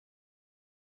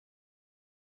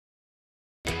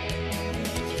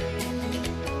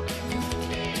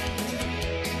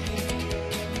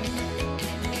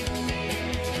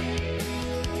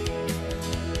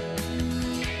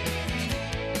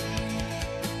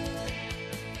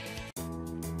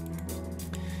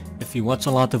If you watch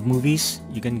a lot of movies,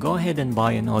 you can go ahead and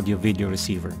buy an audio-video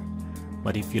receiver.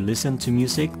 But if you listen to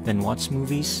music then watch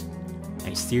movies,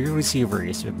 a stereo receiver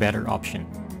is a better option.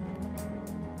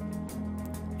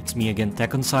 It's me again,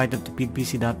 Tech on Site of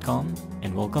thepigpc.com,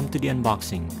 and welcome to the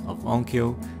unboxing of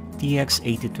Onkyo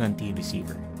TX8020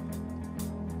 receiver.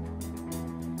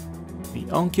 The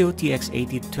Onkyo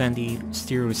TX8020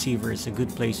 stereo receiver is a good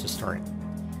place to start.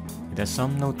 It has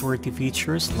some noteworthy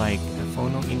features like a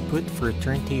phono input for a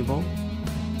turntable,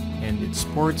 and it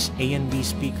sports A and B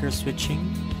speaker switching,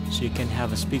 so you can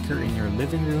have a speaker in your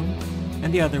living room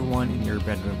and the other one in your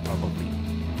bedroom probably.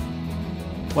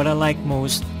 What I like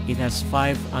most, it has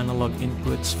 5 analog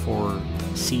inputs for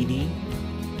CD,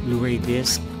 Blu-ray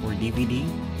disc or DVD,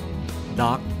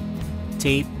 dock,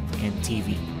 tape, and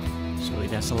TV. So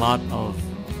it has a lot of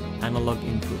analog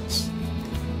inputs.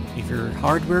 If your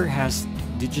hardware has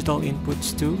digital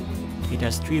inputs too, it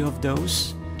has 3 of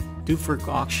those, 2 for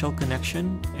coaxial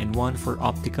connection and 1 for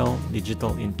optical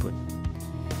digital input.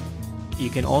 You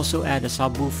can also add a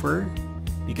subwoofer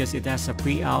because it has a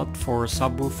pre-out for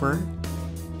subwoofer,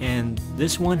 and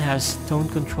this one has tone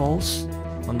controls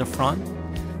on the front,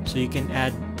 so you can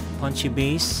add punchy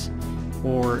bass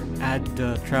or add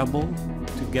the treble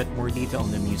to get more detail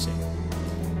on the music.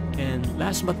 And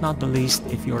last but not the least,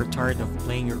 if you are tired of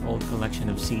playing your old collection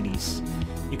of CDs,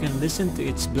 you can listen to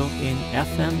its built-in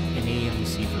FM and AM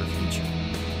receiver feature.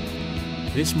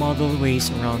 This model weighs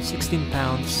around 16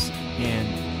 pounds, and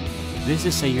this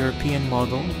is a European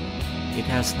model. It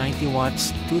has 90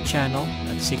 watts 2-channel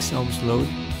at 6 ohms load.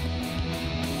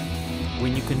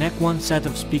 When you connect one set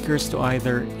of speakers to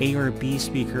either A or B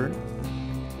speaker,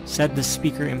 set the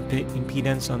speaker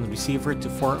impedance on the receiver to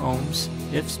 4 ohms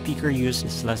if speaker use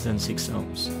is less than 6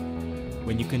 ohms.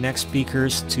 When you connect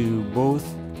speakers to both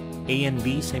A and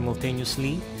B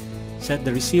simultaneously, set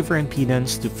the receiver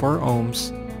impedance to 4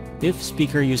 ohms if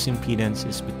speaker use impedance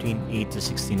is between 8 to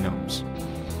 16 ohms.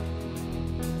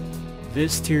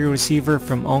 This stereo receiver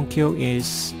from Onkyo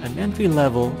is an entry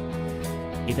level.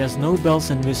 It has no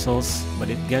bells and whistles, but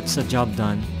it gets the job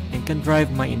done and can drive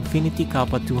my Infinity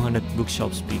Kappa 200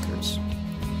 bookshelf speakers.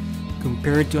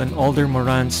 Compared to an older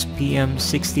Marantz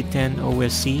PM6010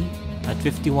 OSC at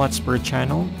 50 watts per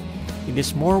channel, it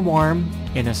is more warm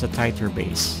and has a tighter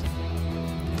bass.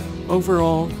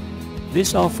 Overall,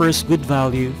 this offers good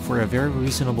value for a very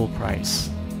reasonable price.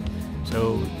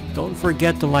 So don't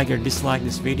forget to like or dislike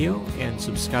this video and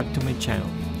subscribe to my channel.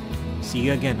 See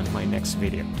you again on my next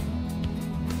video.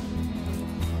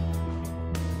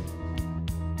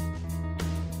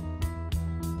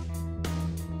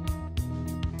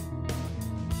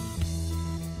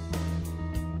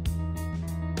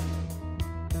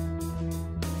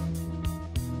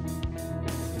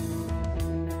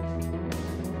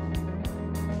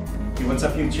 Hey, what's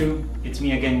up YouTube? It's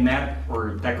me again, Matt,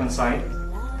 or Tech on Site.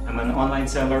 I'm an online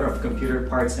seller of computer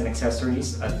parts and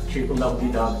accessories at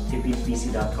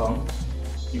www.thepigpc.com.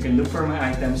 You can look for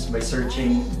my items by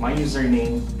searching my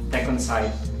username, Tech on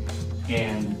Site,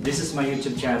 and this is my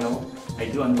YouTube channel. I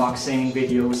do unboxing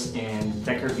videos and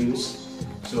tech reviews,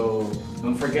 so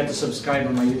don't forget to subscribe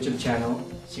on my YouTube channel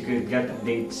so you can get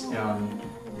updates on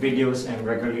videos I'm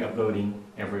regularly uploading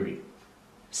every week.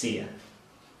 See ya!